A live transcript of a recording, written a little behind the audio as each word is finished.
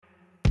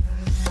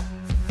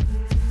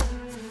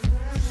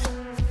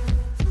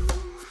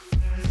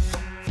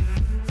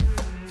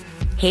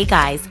Hey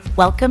guys,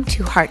 welcome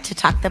to Heart to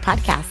Talk, the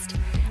podcast.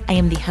 I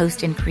am the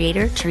host and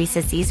creator,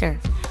 Teresa Caesar.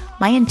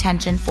 My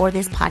intention for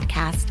this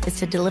podcast is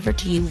to deliver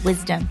to you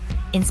wisdom,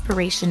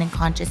 inspiration, and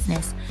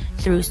consciousness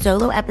through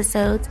solo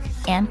episodes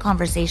and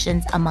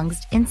conversations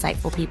amongst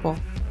insightful people.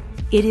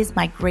 It is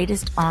my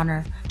greatest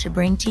honor to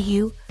bring to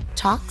you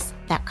talks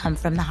that come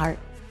from the heart.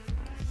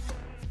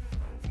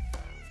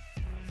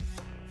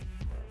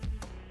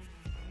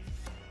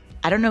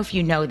 I don't know if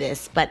you know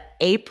this, but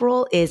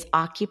April is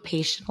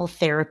Occupational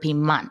Therapy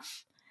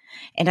Month.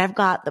 And I've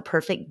got the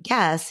perfect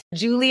guest,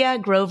 Julia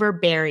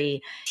Grover-Barrey,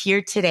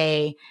 here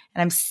today.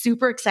 And I'm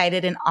super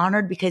excited and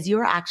honored because you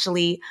are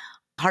actually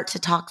Heart to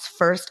Talk's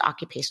first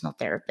occupational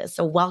therapist.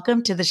 So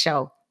welcome to the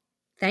show.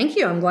 Thank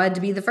you. I'm glad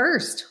to be the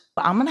first.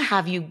 I'm going to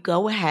have you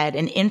go ahead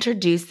and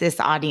introduce this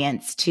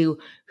audience to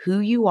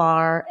who you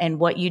are and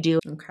what you do.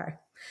 Okay.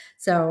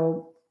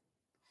 So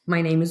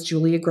my name is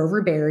Julia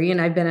Grover-Barrey, and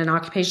I've been an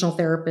occupational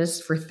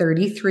therapist for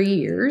 33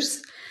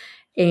 years.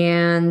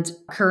 And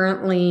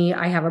currently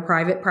I have a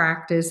private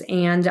practice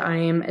and I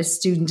am a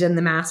student in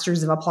the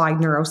Masters of Applied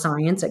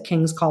Neuroscience at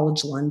King's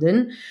College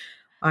London.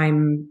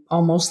 I'm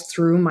almost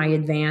through my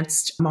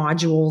advanced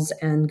modules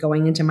and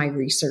going into my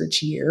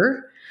research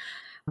year.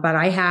 But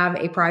I have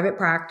a private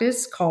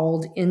practice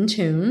called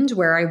Intuned,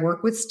 where I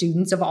work with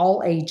students of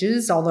all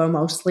ages, although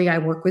mostly I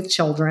work with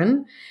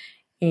children.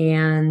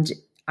 And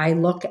I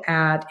look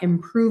at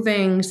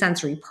improving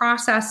sensory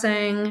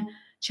processing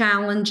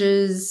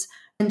challenges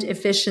and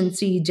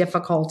efficiency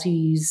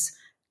difficulties,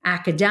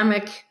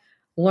 academic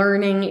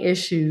learning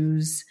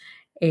issues,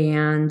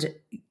 and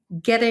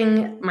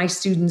getting my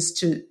students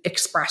to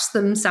express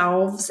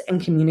themselves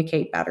and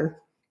communicate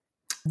better.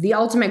 The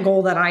ultimate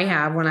goal that I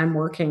have when I'm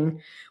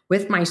working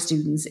with my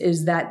students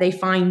is that they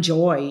find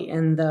joy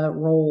in the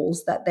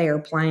roles that they are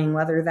playing,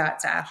 whether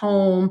that's at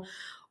home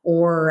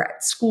or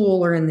at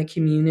school or in the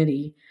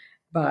community.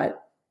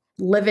 But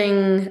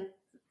living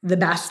the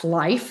best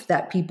life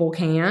that people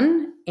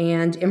can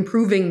and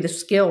improving the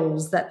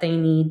skills that they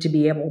need to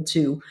be able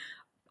to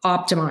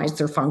optimize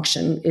their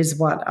function is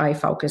what I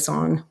focus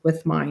on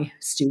with my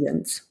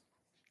students.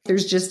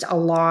 There's just a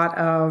lot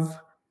of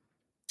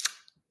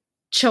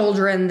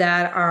children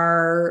that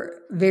are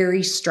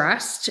very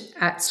stressed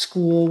at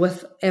school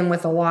with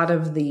a lot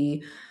of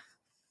the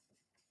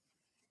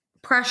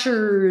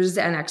pressures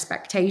and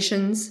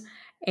expectations.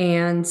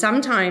 And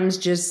sometimes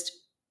just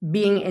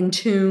being in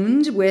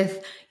tuned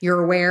with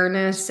your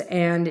awareness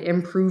and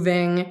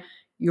improving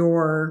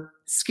your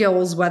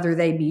skills, whether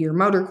they be your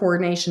motor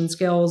coordination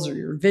skills or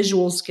your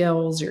visual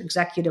skills, your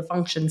executive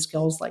function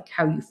skills, like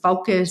how you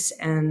focus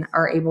and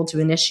are able to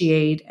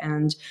initiate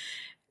and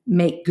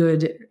make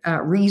good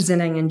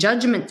reasoning and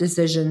judgment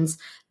decisions,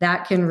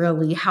 that can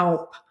really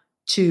help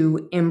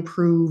to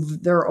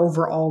improve their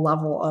overall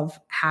level of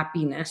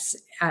happiness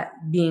at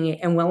being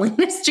and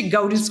willingness to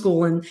go to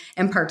school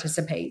and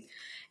participate.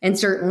 And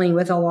certainly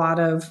with a lot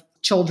of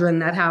children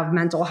that have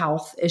mental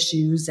health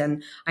issues.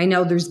 And I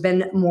know there's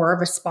been more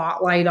of a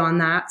spotlight on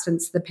that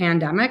since the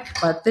pandemic,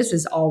 but this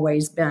has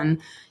always been,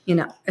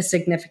 a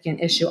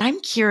significant issue. I'm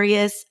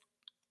curious,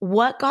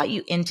 what got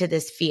you into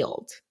this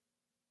field?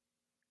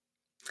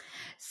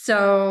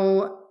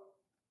 So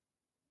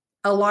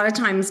a lot of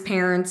times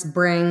parents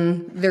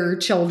bring their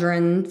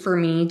children for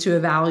me to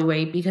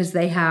evaluate because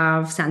they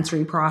have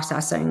sensory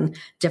processing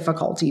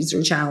difficulties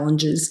or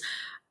challenges.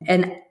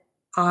 And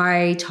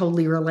I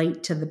totally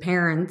relate to the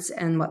parents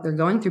and what they're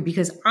going through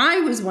because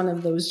I was one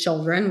of those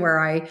children where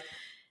I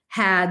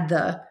had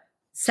the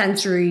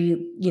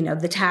sensory,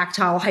 the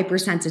tactile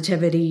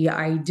hypersensitivity.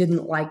 I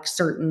didn't like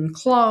certain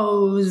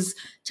clothes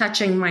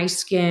touching my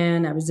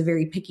skin. I was a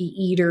very picky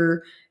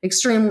eater,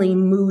 extremely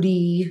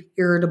moody,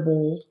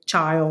 irritable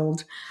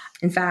child.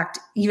 In fact,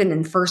 even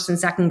in first and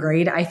second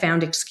grade, I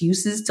found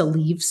excuses to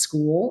leave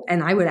school.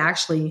 And I would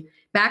actually,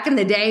 back in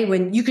the day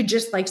when you could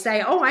just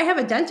say, oh, I have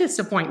a dentist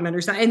appointment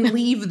or something and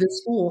leave the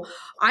school,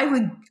 I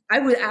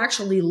would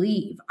actually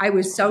leave. I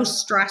was so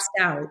stressed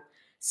out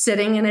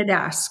sitting in a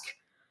desk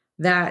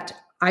that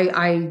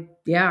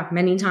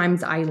many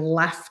times I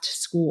left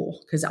school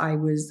because I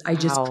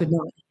just could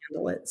not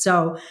handle it.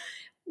 So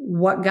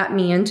what got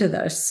me into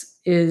this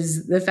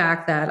is the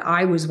fact that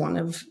I was one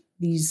of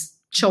these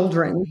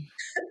children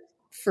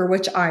for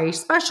which I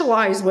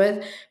specialize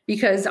with,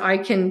 because I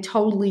can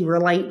totally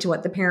relate to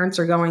what the parents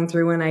are going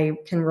through and I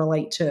can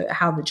relate to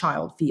how the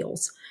child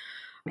feels.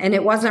 And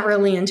it wasn't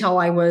really until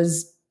I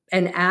was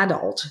an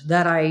adult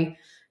that I,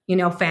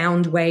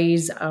 found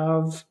ways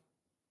of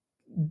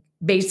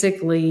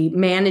basically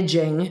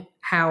managing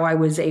how I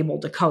was able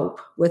to cope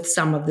with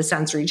some of the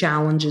sensory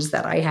challenges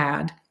that I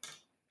had.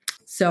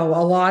 So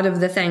a lot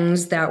of the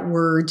things that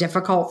were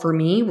difficult for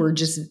me were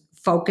just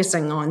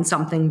focusing on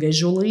something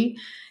visually.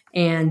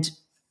 And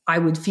I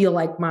would feel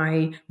like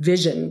my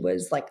vision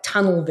was like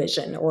tunnel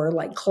vision or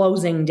like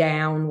closing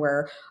down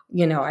where,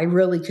 I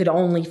really could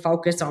only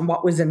focus on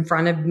what was in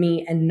front of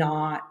me and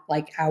not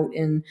like out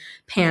in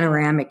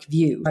panoramic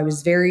view. I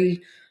was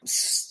very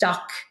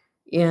stuck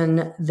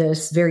in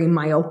this very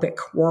myopic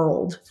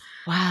world.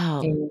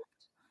 Wow. And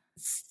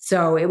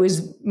So it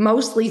was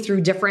mostly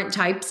through different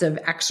types of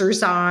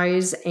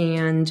exercise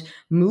and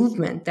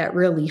movement that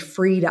really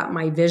freed up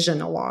my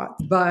vision a lot.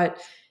 But,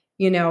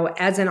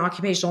 as an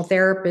occupational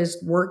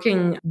therapist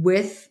working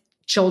with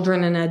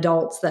children and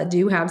adults that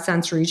do have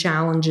sensory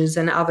challenges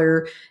and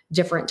other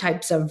different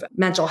types of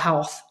mental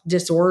health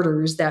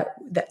disorders that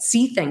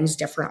see things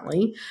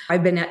differently,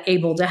 I've been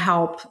able to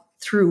help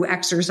through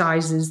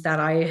exercises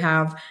that I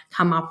have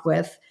come up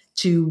with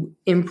to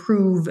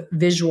improve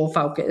visual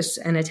focus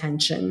and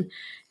attention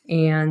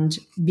and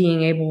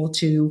being able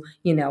to,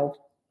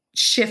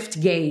 shift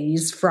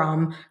gaze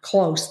from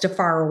close to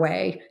far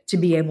away to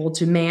be able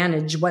to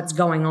manage what's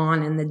going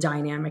on in the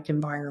dynamic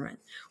environment,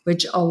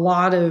 which a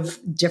lot of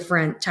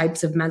different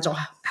types of mental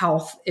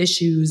health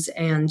issues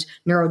and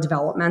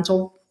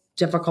neurodevelopmental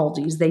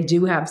difficulties, they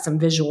do have some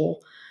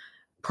visual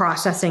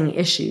processing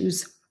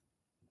issues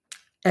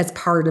as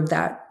part of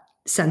that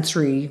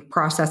sensory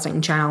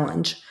processing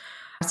challenge.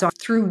 So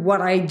through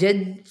what I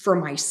did for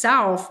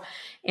myself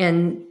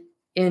and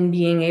in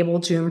being able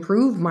to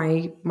improve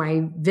my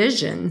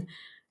vision,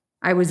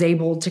 I was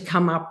able to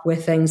come up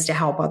with things to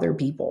help other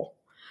people.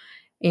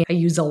 And I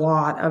use a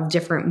lot of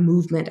different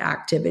movement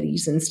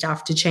activities and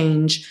stuff to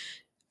change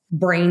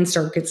brain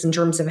circuits in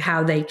terms of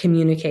how they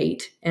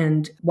communicate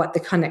and what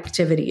the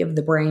connectivity of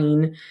the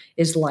brain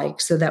is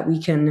like so that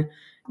we can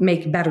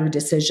make better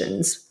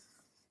decisions.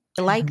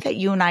 I like that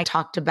you and I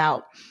talked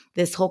about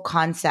this whole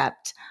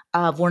concept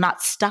of we're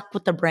not stuck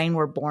with the brain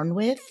we're born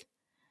with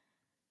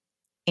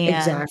and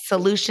Exactly.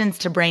 solutions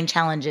to brain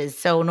challenges.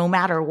 So no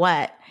matter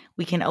what,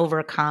 we can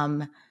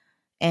overcome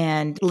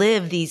and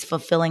live these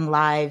fulfilling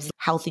lives,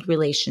 healthy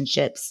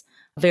relationships,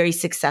 very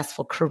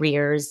successful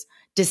careers,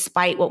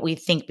 despite what we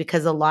think,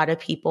 because a lot of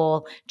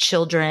people,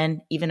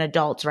 children, even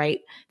adults,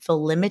 right,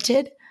 feel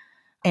limited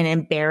and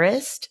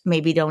embarrassed,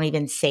 maybe don't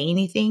even say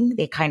anything.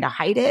 They kind of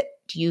hide it.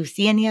 Do you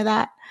see any of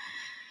that?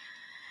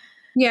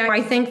 Yeah,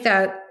 I think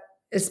that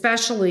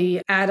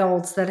especially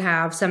adults that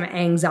have some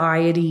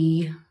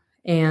anxiety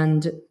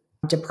and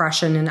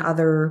depression and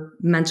other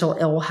mental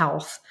ill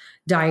health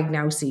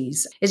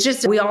diagnoses. It's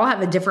just we all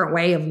have a different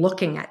way of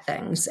looking at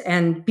things.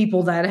 And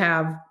people that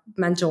have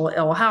mental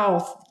ill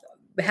health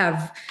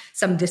have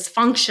some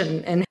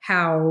dysfunction in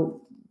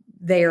how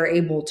they are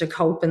able to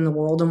cope in the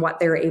world and what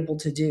they're able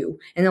to do.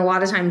 And a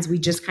lot of times we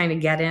just kind of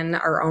get in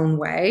our own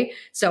way.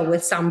 So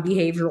with some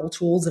behavioral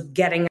tools of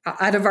getting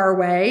out of our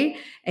way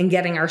and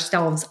getting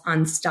ourselves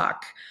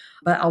unstuck.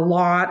 But a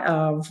lot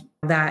of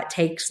that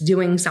takes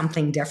doing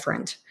something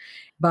different.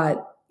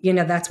 But,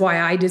 that's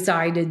why I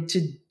decided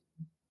to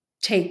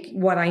take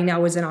what I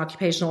know as an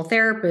occupational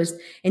therapist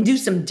and do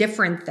some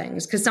different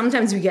things. Because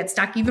sometimes we get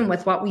stuck even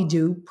with what we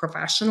do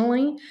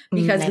professionally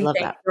because we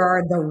think there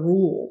are the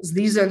rules.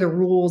 These are the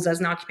rules as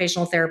an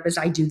occupational therapist.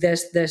 I do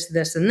this, this,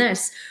 this, and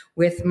this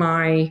with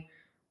my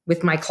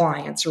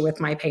clients or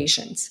with my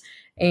patients.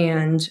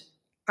 And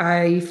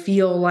I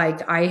feel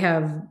like I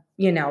have,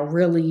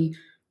 really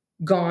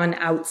gone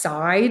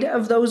outside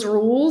of those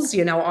rules.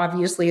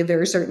 Obviously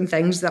there are certain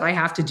things that I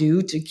have to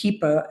do to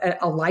keep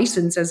a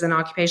license as an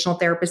occupational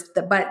therapist,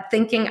 but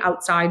thinking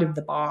outside of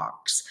the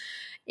box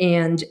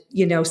and,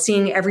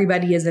 seeing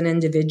everybody as an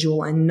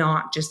individual and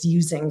not just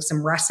using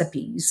some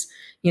recipes,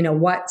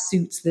 what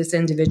suits this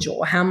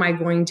individual? How am I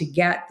going to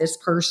get this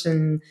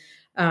person,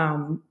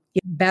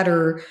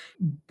 better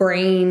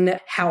brain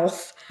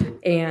health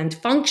and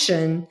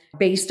function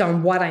based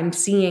on what I'm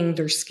seeing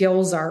their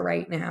skills are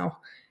right now?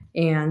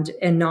 And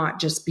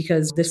not just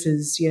because this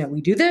is, we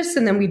do this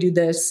and then we do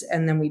this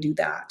and then we do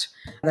that.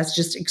 That's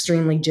just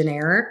extremely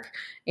generic.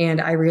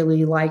 And I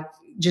really like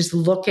just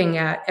looking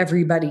at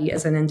everybody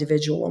as an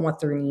individual and what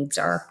their needs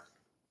are.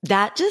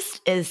 That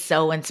just is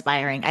so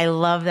inspiring. I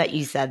love that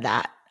you said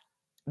that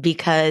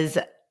because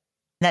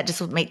that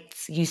just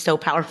makes you so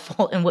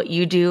powerful in what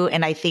you do.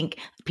 And I think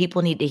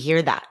people need to hear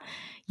that.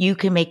 You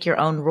can make your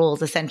own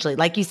rules, essentially.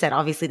 Like you said,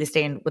 obviously to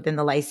stay within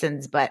the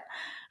license, but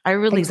I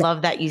really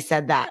love that you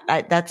said that.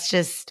 That's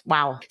just,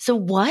 wow. So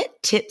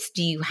what tips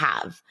do you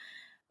have?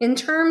 In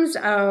terms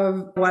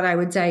of what I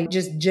would say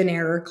just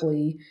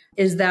generically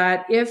is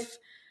that if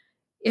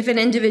an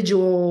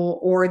individual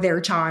or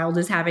their child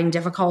is having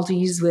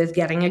difficulties with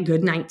getting a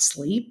good night's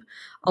sleep,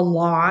 a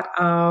lot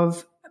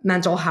of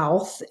mental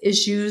health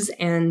issues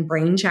and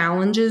brain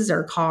challenges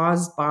are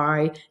caused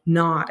by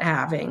not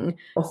having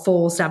a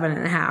full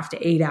 7.5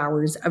 to 8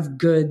 hours of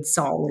good,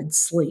 solid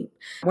sleep.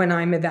 When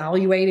I'm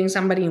evaluating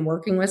somebody and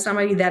working with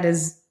somebody, that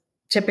is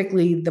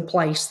typically the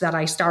place that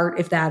I start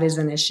if that is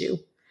an issue.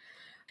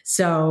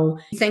 So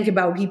think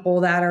about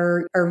people that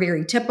are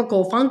very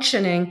typical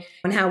functioning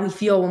and how we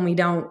feel when we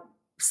don't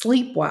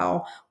sleep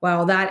well.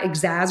 Well, that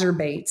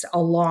exacerbates a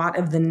lot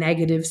of the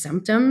negative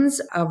symptoms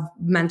of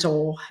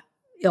mental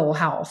ill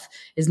health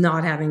is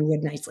not having a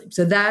good night's sleep.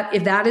 So that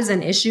if that is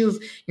an issue,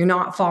 if you're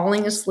not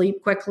falling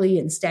asleep quickly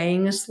and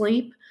staying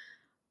asleep,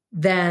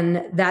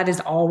 then that is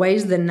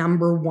always the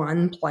number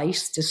one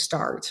place to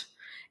start.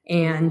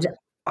 And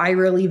I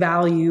really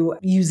value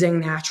using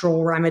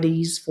natural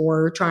remedies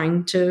for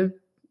trying to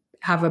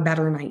have a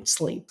better night's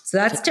sleep. So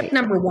that's tip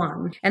number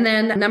one. And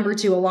then number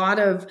two, a lot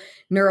of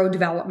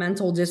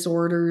neurodevelopmental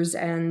disorders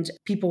and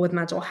people with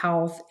mental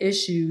health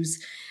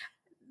issues,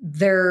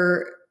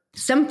 their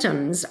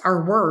symptoms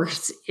are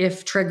worse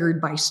if triggered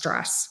by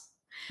stress.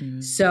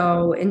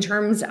 So in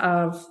terms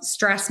of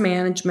stress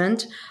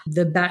management,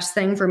 the best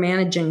thing for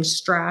managing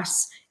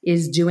stress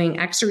is doing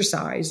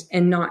exercise,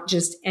 and not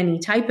just any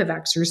type of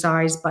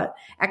exercise, but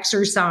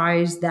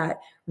exercise that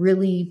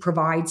really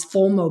provides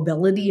full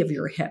mobility of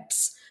your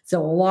hips.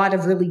 So a lot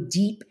of really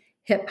deep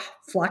hip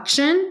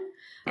flexion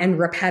and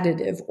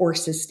repetitive or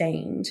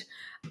sustained.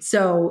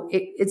 So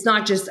it's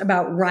not just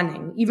about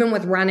running. Even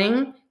with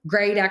running,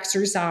 great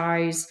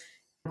exercise,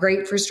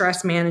 great for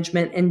stress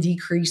management and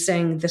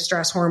decreasing the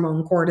stress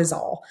hormone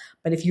cortisol.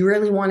 But if you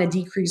really want to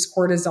decrease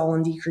cortisol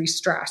and decrease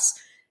stress,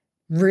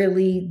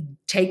 really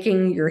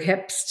taking your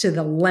hips to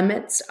the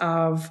limits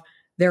of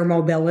their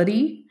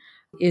mobility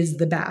is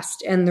the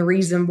best. And the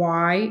reason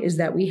why is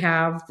that we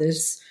have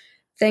this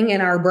thing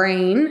in our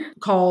brain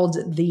called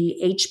the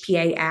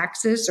HPA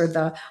axis, or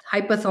the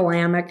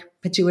hypothalamic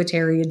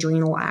pituitary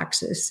adrenal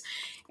axis.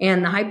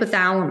 And the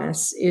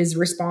hypothalamus is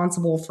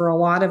responsible for a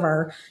lot of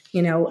our,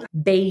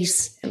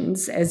 base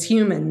as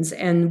humans.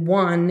 And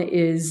one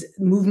is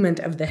movement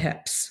of the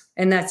hips.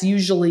 And that's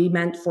usually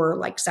meant for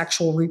like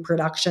sexual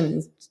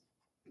reproduction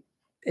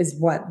is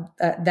what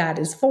that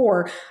is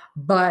for.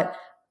 But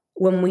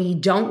when we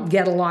don't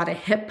get a lot of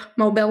hip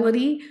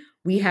mobility,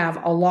 we have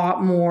a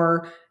lot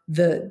more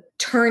the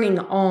turning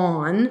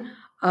on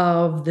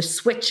of the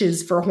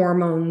switches for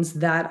hormones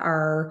that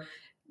are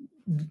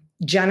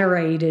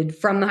generated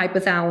from the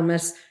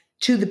hypothalamus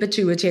to the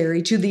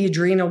pituitary, to the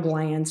adrenal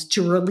glands,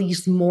 to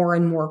release more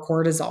and more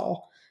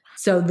cortisol.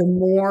 So the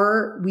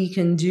more we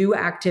can do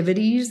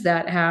activities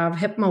that have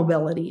hip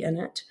mobility in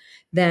it,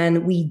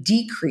 then we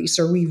decrease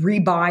or we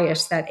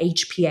rebias that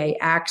HPA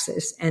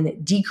axis, and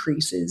it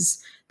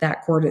decreases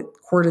that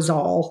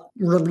cortisol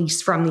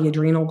release from the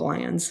adrenal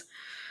glands.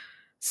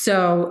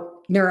 So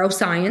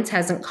neuroscience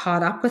hasn't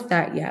caught up with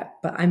that yet,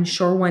 but I'm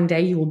sure one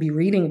day you will be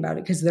reading about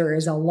it, because there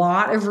is a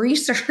lot of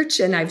research.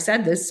 And I've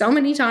said this so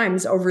many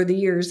times over the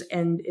years,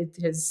 and it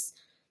has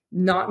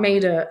not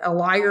made a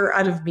liar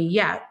out of me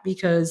yet,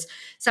 because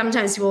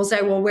sometimes people will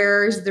say, well,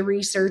 where is the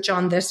research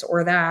on this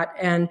or that?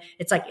 And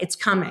it's like, it's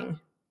coming.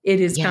 It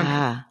is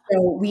coming.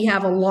 So we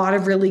have a lot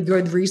of really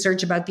good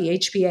research about the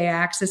HPA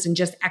axis and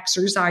just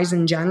exercise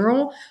in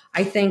general.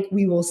 I think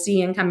we will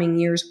see in coming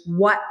years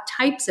what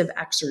types of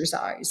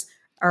exercise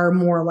are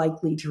more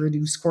likely to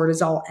reduce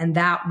cortisol, and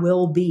that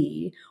will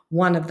be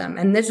one of them.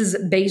 And this is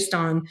based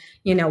on,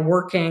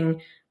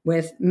 working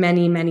with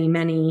many, many,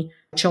 many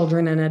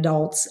children and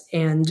adults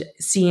and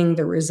seeing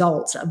the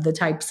results of the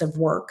types of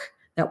work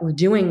that we're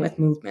doing with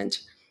movement.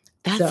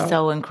 That's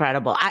so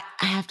incredible. I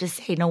have to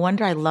say, no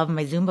wonder I love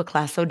my Zumba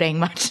class so dang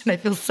much, and I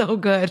feel so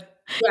good.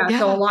 Yeah,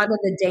 so a lot of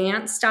the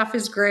dance stuff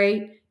is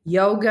great.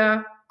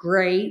 Yoga,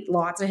 great.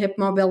 Lots of hip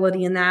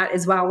mobility in that,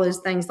 as well as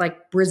things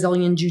like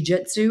Brazilian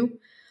Jiu-Jitsu.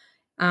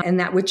 And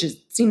that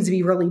seems to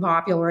be really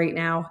popular right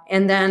now.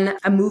 And then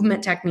a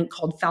movement technique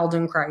called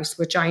Feldenkrais,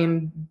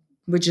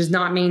 which is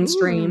not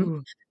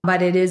mainstream,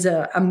 but it is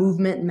a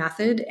movement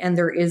method. And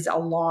there is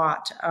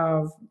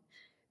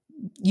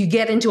you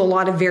get into a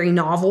lot of very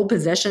novel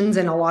positions,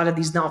 and a lot of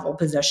these novel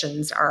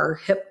positions are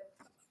hip,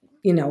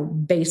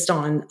 based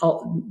on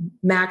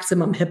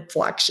maximum hip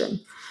flexion.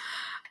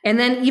 And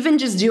then even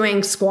just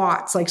doing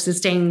squats, like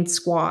sustained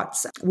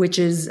squats, which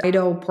is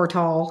Ido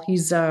Portal.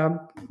 He's a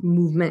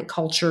movement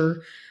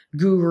culture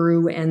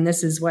guru. And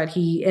this is what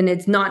and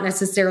it's not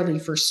necessarily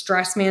for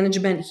stress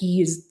management.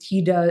 He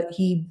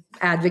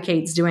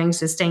advocates doing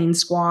sustained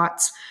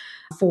squats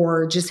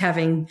for just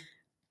having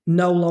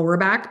no lower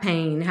back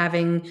pain,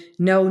 having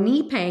no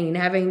knee pain,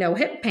 having no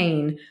hip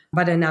pain.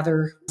 But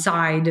another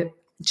side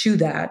to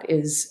that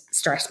is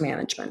stress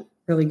management.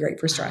 Really great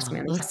for stress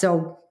management.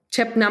 So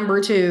tip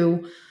number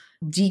 2,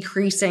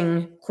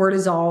 decreasing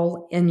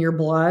cortisol in your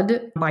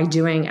blood by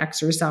doing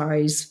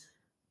exercise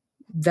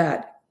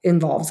that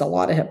involves a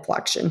lot of hip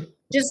flexion.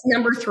 Just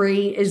number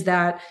 3 is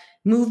that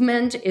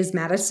movement is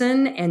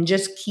medicine, and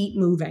just keep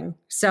moving.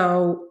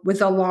 So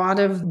with a lot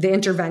of the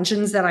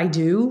interventions that I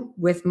do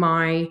with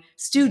my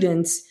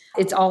students,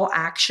 it's all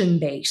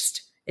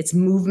action-based. It's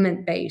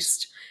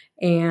movement-based.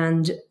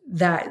 And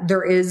that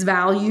there is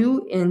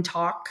value in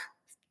talk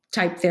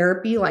type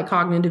therapy, like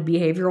cognitive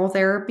behavioral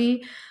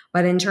therapy.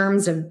 But in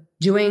terms of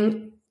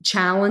doing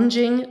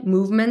challenging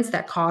movements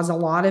that cause a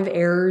lot of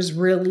errors,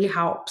 really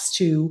helps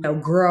to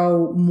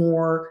grow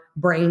more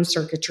brain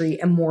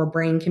circuitry and more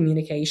brain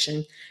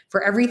communication.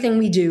 For everything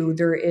we do,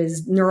 there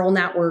is neural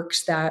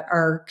networks that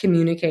are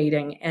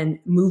communicating, and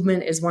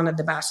movement is one of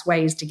the best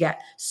ways to get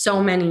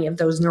so many of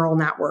those neural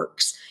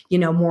networks,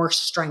 more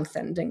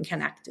strengthened and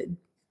connected.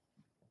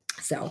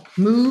 So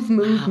move.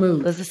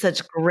 Those are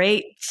such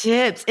great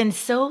tips, and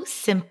so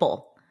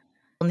simple.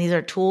 And these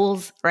are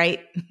tools, right?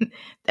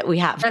 that we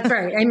have. That's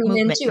right.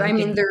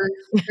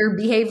 They're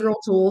behavioral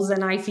tools.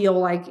 And I feel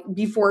like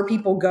before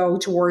people go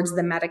towards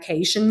the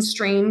medication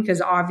stream, because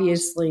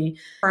obviously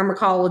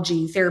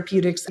pharmacology,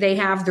 therapeutics, they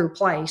have their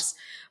place.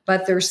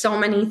 But there's so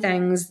many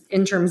things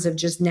in terms of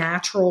just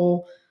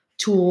natural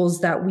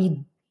tools that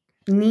we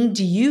need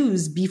to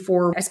use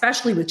before,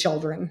 especially with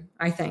children.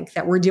 I think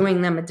that we're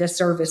doing them a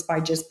disservice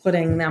by just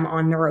putting them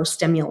on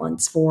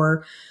neurostimulants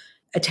for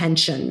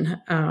attention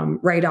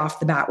right off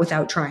the bat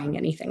without trying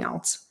anything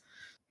else.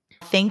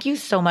 Thank you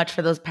so much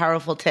for those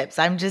powerful tips.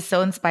 I'm just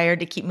so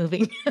inspired to keep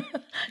moving.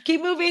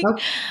 Keep moving.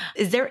 Okay.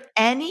 Is there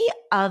any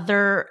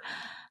other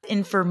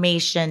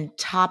information,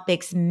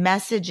 topics,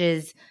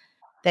 messages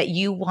that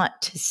you want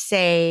to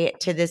say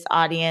to this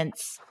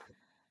audience?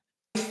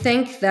 I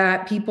think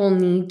that people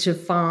need to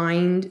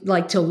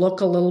to look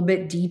a little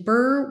bit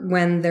deeper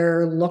when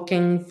they're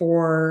looking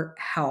for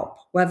help,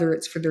 whether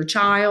it's for their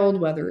child,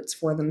 whether it's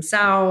for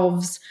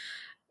themselves.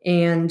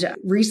 And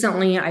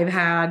recently I've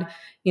had,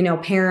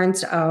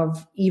 parents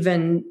of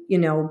even,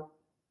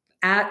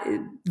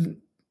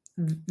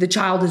 the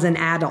child is an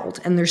adult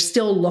and they're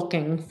still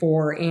looking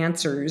for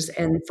answers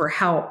and for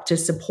help to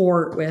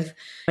support with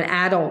an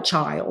adult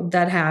child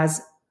that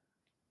has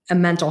a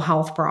mental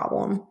health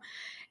problem.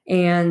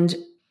 And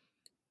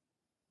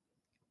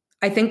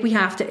I think we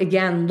have to,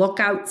 again, look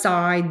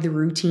outside the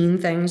routine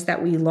things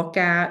that we look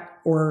at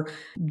or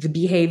the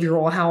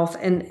behavioral health.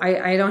 And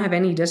I don't have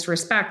any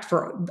disrespect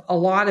for a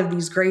lot of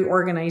these great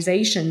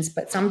organizations,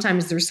 but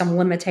sometimes there's some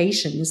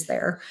limitations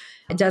there.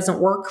 It doesn't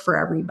work for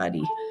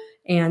everybody.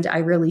 And I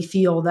really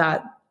feel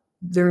that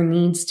there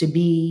needs to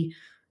be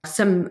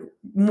some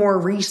more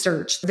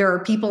research. There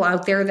are people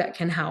out there that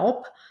can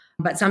help,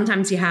 but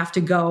sometimes you have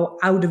to go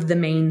out of the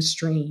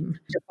mainstream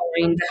to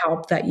find the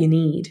help that you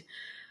need.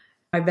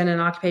 I've been an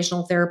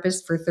occupational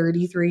therapist for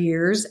 33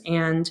 years,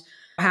 and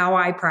how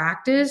I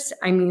practice,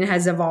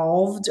 has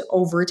evolved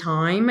over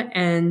time.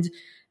 And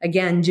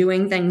again,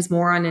 doing things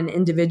more on an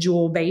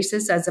individual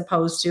basis as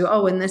opposed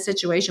to, in this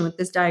situation with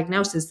this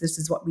diagnosis, this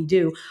is what we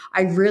do.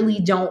 I really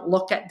don't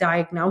look at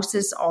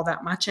diagnosis all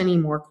that much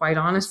anymore, quite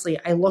honestly.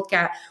 I look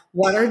at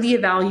what are the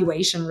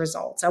evaluation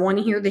results. I want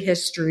to hear the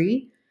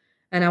history.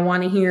 And I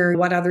want to hear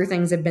what other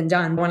things have been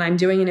done. When I'm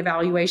doing an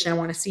evaluation, I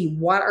want to see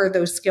what are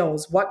those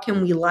skills? What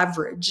can we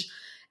leverage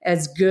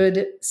as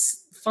good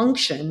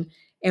function?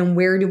 And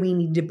where do we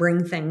need to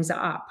bring things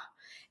up?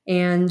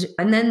 And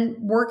then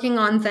working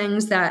on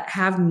things that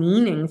have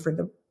meaning for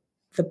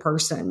the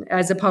person,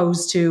 as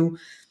opposed to,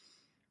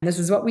 this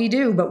is what we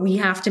do, but we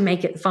have to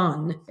make it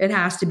fun. It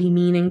has to be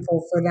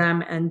meaningful for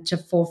them and to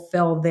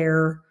fulfill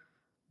their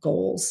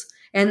goals.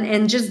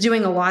 And just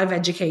doing a lot of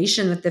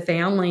education with the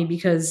family,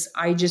 because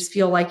I just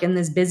feel like in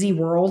this busy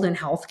world in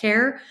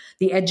healthcare,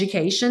 the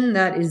education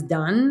that is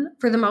done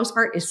for the most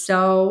part is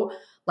so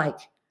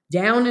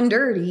down and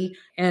dirty,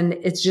 and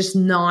it's just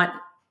not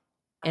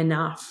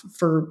enough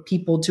for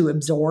people to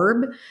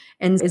absorb.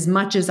 And as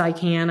much as I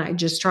can, I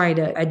just try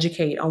to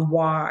educate on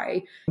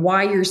why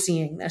you're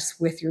seeing this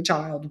with your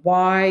child.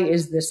 Why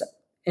is this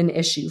an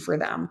issue for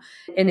them?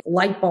 And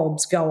light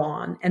bulbs go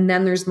on. And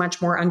then there's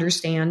much more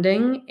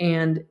understanding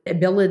and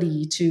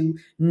ability to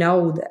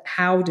know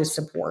how to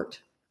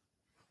support.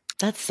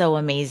 That's so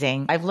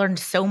amazing. I've learned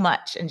so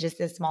much in just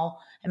this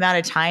small amount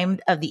of time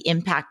of the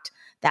impact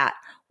that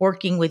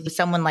working with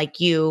someone like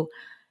you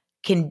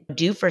can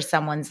do for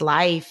someone's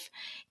life.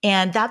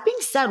 And that being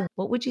said,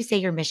 what would you say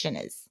your mission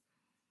is?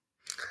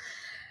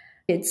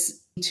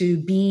 It's to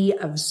be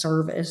of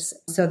service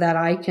so that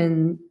I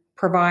can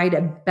provide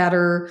a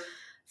better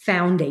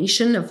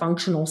foundation of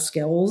functional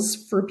skills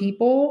for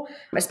people,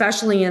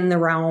 especially in the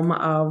realm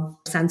of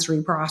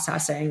sensory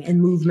processing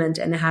and movement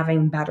and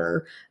having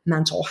better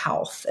mental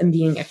health and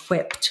being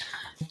equipped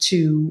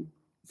to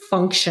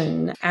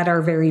function at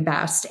our very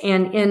best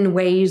and in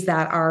ways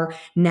that are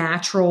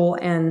natural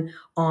and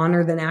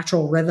honor the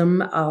natural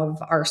rhythm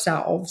of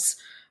ourselves.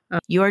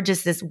 You are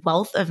just this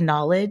wealth of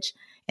knowledge,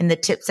 and the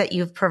tips that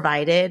you've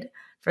provided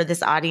for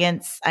this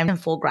audience, I'm in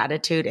full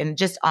gratitude and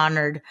just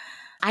honored.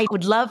 I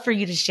would love for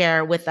you to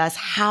share with us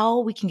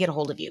how we can get a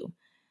hold of you.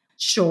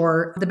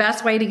 Sure. The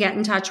best way to get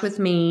in touch with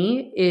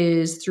me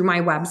is through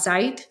my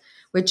website,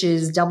 which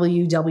is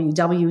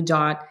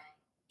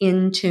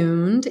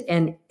www.intuned,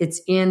 and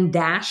it's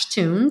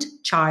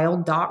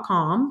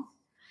in-tunedchild.com.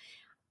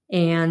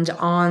 And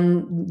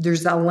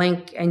there's a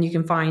link and you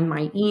can find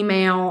my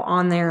email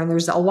on there. And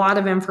there's a lot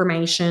of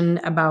information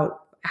about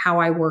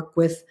how I work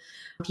with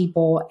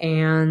people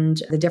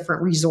and the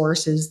different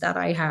resources that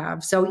I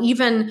have. So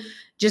even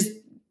just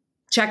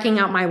checking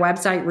out my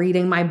website,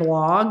 reading my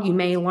blog, you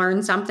may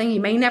learn something.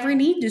 You may never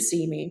need to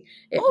see me.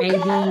 It may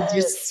be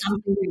just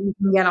something that you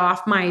can get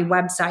off my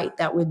website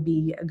that would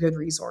be a good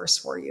resource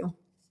for you.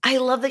 I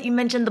love that you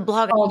mentioned the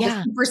blog.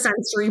 The Super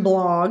Sensory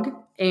blog.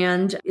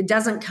 And it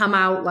doesn't come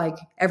out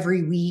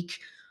every week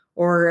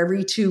or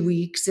every 2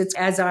 weeks. It's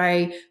as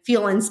I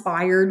feel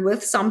inspired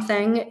with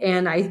something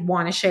and I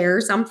want to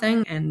share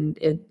something, and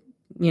it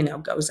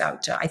goes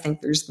out to, I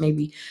think there's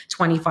maybe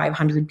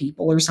 2,500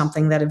 people or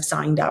something that have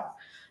signed up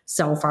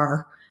so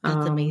far.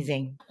 That's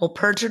amazing. Well,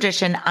 per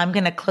tradition, I'm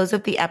going to close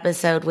up the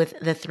episode with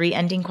the 3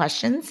 ending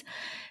questions.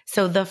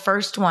 So the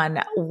first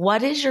one,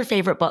 what is your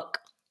favorite book?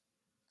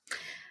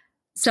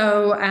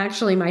 So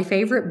actually, my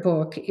favorite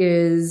book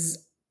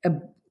is a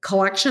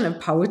collection of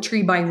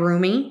poetry by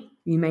Rumi.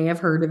 You may have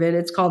heard of it.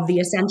 It's called The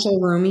Essential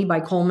Rumi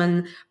by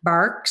Coleman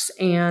Barks.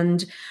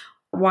 And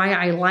why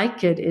I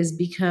like it is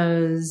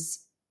because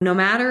no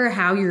matter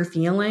how you're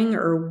feeling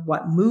or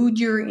what mood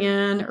you're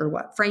in or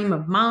what frame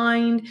of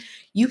mind,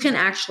 you can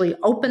actually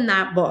open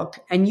that book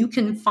and you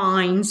can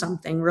find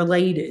something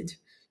related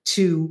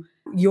to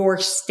your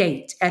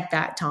state at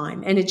that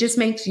time. And it just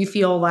makes you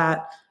feel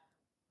that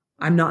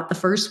I'm not the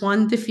first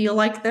one to feel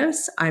like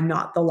this. I'm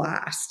not the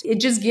last.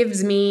 It just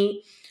gives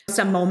me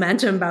some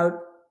momentum about,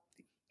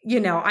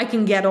 I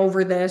can get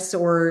over this,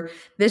 or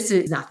this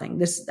is nothing.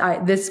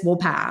 This will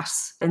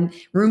pass. And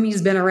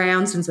Rumi's been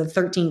around since the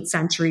 13th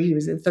century. He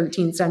was a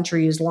 13th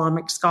century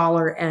Islamic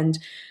scholar. And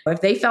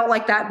if they felt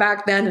like that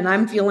back then, and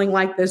I'm feeling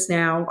like this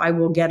now, I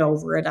will get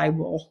over it. I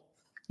will,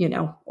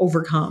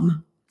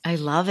 overcome. I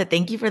love it.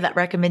 Thank you for that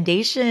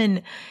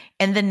recommendation.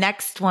 And the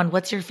next one,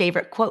 what's your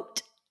favorite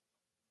quote?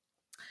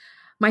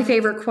 My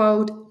favorite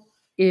quote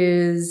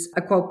is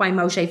a quote by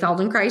Moshe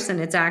Feldenkrais, and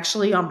it's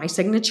actually on my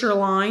signature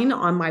line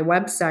on my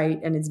website,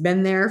 and it's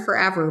been there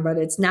forever, but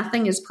it's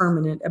nothing is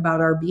permanent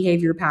about our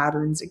behavior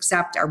patterns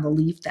except our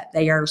belief that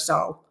they are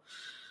so.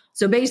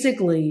 So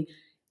basically,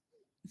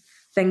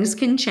 things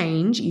can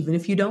change even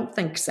if you don't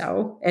think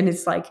so. And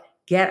it's like,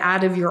 get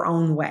out of your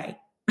own way.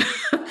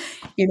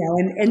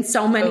 And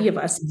so many of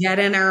us get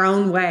in our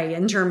own way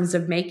in terms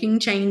of making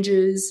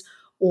changes,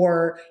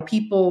 or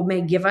people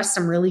may give us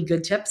some really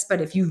good tips,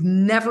 but if you've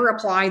never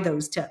applied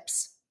those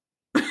tips,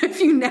 if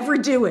you never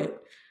do it,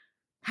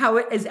 how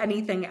is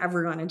anything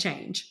ever going to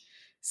change?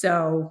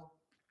 So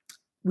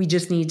we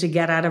just need to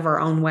get out of our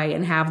own way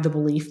and have the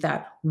belief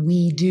that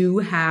we do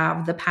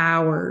have the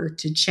power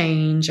to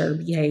change our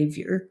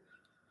behavior.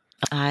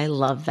 I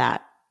love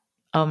that.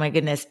 Oh my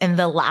goodness. And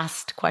the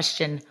last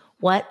question,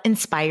 what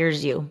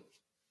inspires you?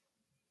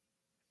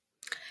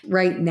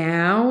 Right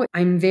now,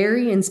 I'm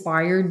very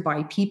inspired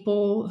by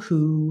people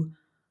who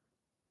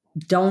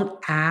don't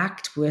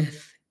act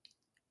with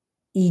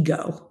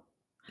ego,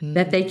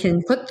 that they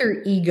can put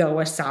their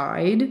ego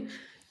aside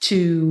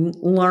to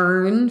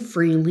learn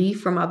freely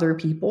from other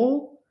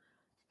people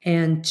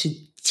and to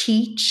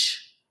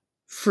teach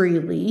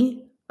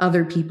freely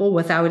other people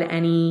without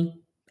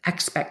any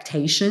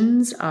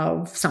expectations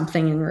of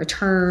something in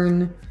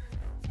return.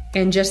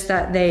 And just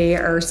that they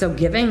are so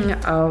giving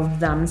of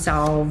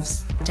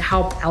themselves to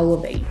help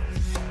elevate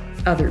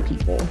other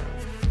people.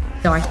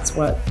 That's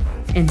what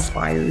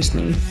inspires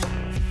me.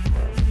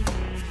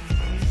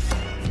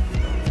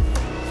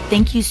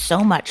 Thank you so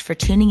much for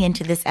tuning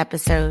into this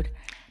episode.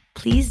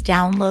 Please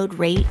download,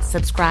 rate,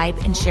 subscribe,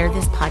 and share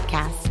this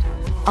podcast.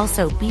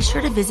 Also, be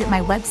sure to visit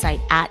my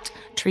website at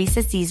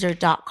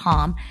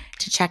teresacaesar.com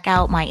to check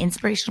out my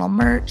inspirational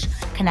merch,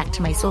 connect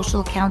to my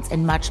social accounts,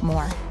 and much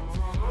more.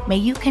 May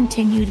you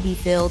continue to be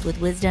filled with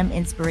wisdom,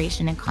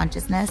 inspiration, and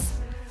consciousness.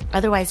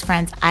 Otherwise,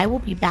 friends, I will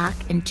be back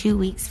in 2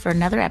 weeks for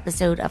another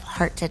episode of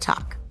Heart to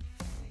Talk.